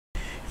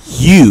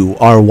You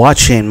are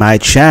watching my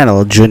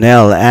channel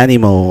Junel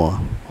Animo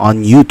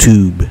on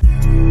YouTube.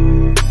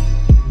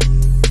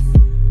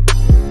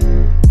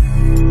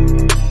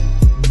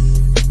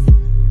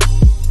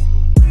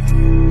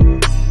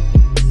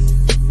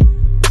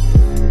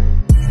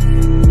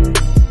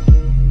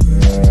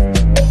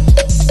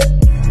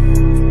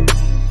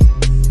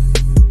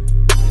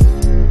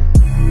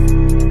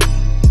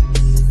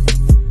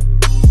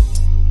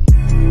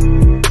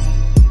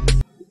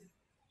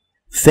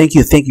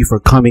 Thank you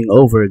for coming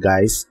over,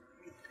 guys.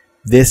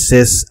 This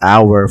is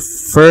our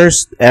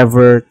first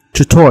ever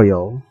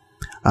tutorial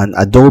on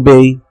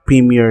Adobe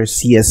Premiere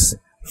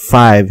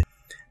CS5.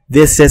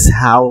 This is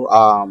how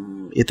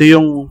ito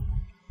yung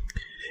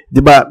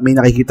 'di ba may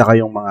nakikita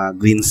kayong mga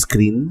green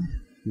screen,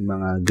 yung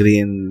mga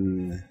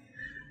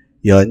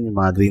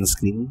green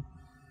screen.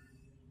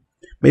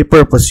 May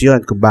purpose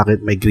 'yon kung bakit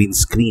may green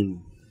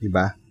screen, 'di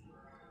ba?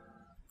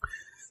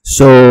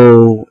 So,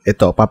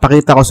 ito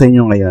papakita ko sa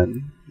inyo ngayon.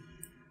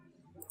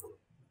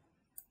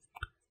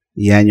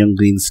 Yan yung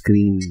green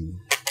screen.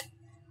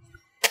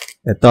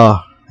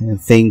 Ito,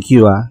 thank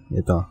you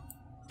ito.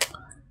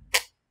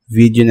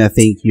 Video na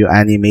thank you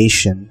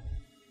animation.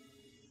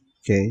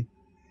 Okay.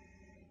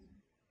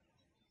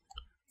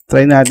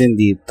 Try natin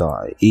dito.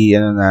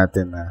 I-ano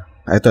natin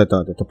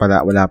ito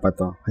pala, wala pa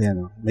to.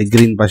 Ayan may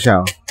green pa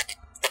siya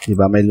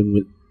Diba? May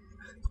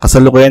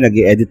kasalukuyan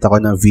nag-i-edit ako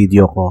ng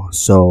video ko.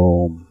 So,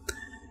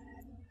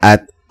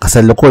 at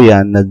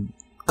kasalukuyan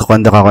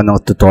nagkakondak ako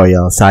ng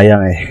tutorial.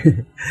 Sayang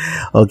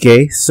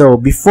Okay, so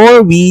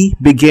before we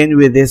begin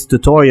with this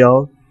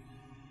tutorial,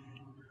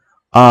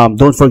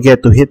 don't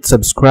forget to hit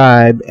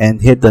subscribe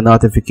and hit the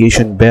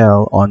notification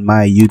bell on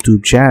my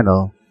YouTube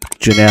channel,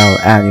 Junel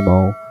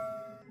Animo.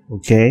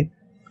 Okay?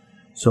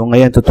 So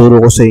ngayon tuturo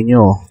ko sa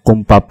inyo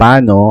kung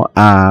paano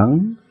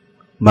ang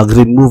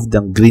mag-remove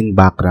ng green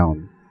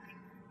background.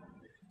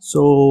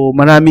 So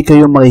marami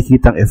kayong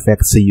makikitang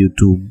effects sa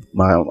YouTube.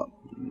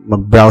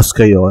 Mag-browse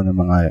kayo ng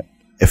mga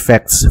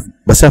effects.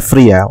 Basta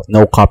free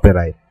no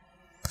copyright.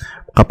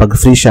 Kapag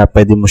free siya,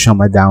 pwede mo siyang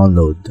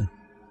ma-download.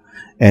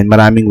 And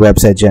maraming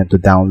website dyan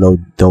to download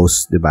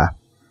those, di ba?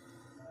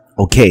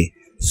 Okay.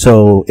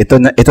 So,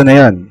 ito na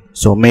yun.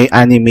 So, may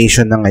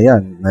animation na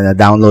ngayon na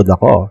na-download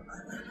ako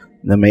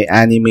na may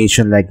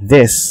animation like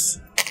this.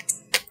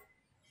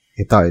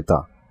 Ito.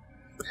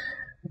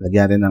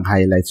 Lagyan rin ng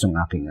highlights yung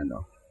aking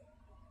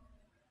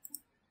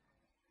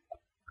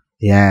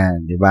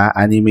Yan, di ba?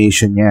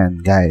 Animation yan,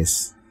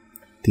 guys.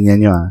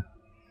 Tingnan nyo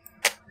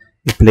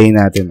I-play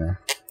natin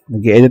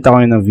Nag-i-edit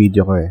ako ng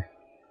video ko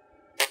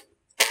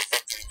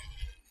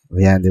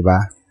Ayan, di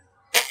ba?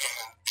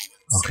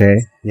 Okay,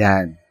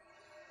 yan.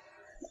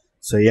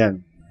 So,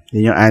 yan.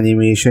 Yan yung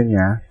animation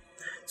niya.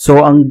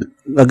 So, ang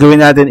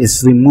gagawin natin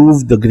is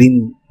remove the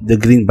green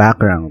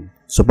background.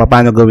 So,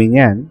 paano gawin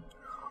yan?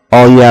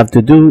 All you have to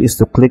do is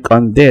to click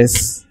on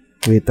this.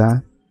 Wait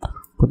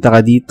Punta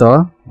ka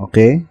dito.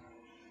 Okay.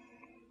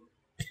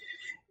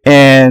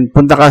 And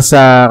punta ka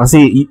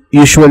kasi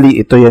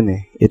usually ito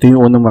yan Ito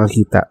yung unang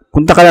makikita.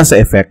 Punta ka lang sa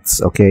effects,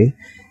 okay?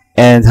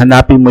 And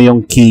hanapin mo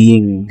yung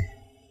keying.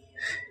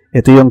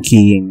 Ito yung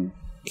keying,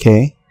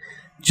 okay?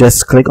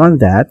 Just click on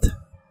that,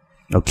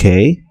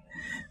 okay?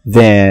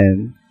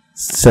 Then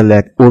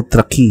select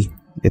ultra key.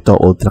 Ito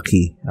ultra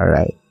key,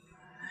 alright?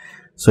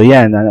 So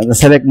yan,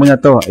 na-select mo na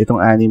to,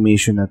 itong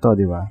animation na to,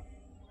 di ba?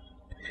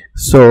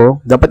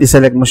 So, dapat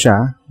i-select mo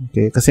siya,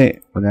 okay?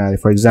 Kasi,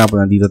 for example,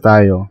 nandito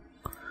tayo.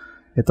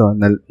 Ito,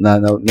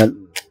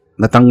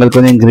 natanggal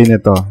ko na yung green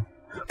ito.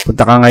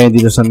 Punta ka ngayon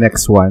dito sa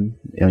next one,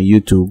 yung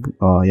YouTube.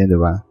 Yan,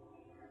 diba?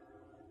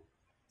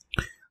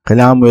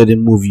 Kailangan mo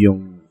i-remove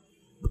yung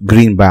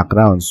green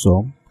background.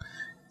 So,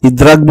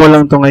 i-drag mo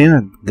lang to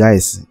ngayon,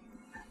 guys.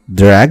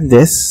 Drag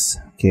this.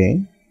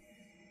 Okay.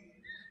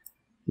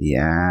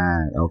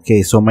 Yan.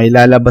 Okay, so may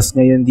lalabas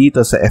ngayon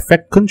dito sa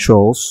effect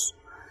controls.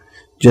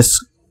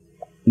 Just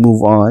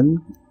move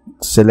on.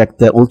 Select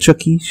the ultra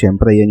key.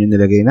 Siyempre, yan yung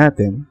nilagay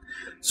natin.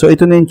 So,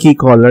 ito na yung key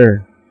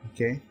color.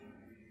 Okay?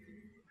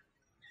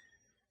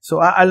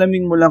 So,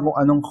 aalamin mo lang kung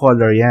anong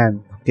color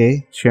yan.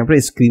 Okay? Siyempre,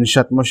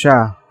 screenshot mo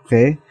siya.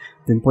 Okay?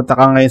 Then, punta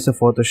ka ngayon sa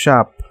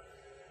Photoshop.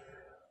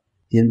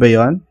 Yan ba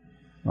yun?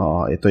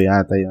 Oo, ito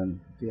yata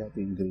yun. Ito yata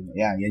yung green.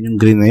 Yan yung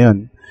green na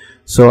yun.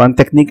 So, ang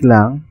technique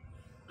lang,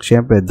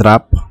 siyempre,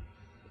 drop.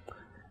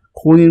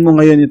 Kunin mo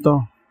ngayon ito.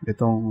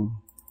 Itong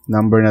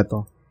number na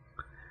to.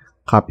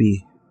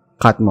 Copy.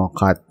 Cut mo.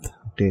 Cut.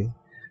 Okay?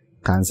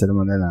 Cancel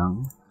mo na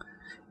lang.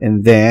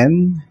 And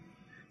then,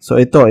 so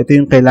ito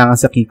yung kailangan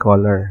sa key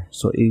color.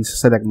 So,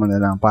 i-select mo na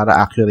lang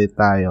para accurate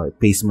tayo.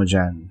 I-paste mo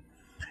dyan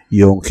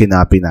yung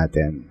kinopy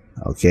natin.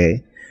 Okay?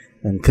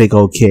 And click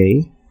OK.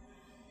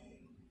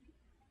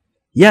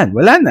 Yan,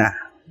 wala na.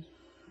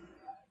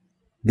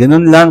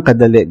 Ganun lang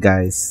kadali,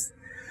 guys.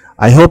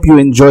 I hope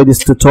you enjoyed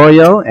this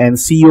tutorial and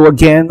see you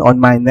again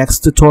on my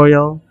next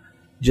tutorial.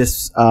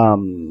 Just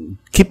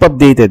keep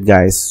updated,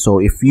 guys. So,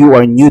 if you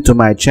are new to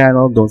my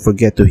channel, don't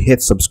forget to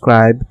hit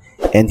subscribe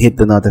and hit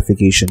the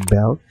notification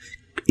bell.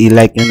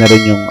 I-like nyo na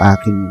rin yung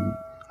aking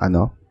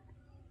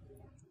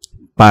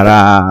para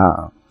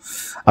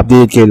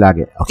updated kayo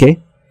lagi.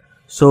 Okay?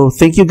 So,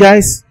 thank you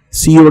guys.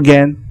 See you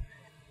again.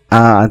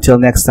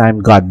 Until next time,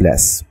 God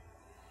bless.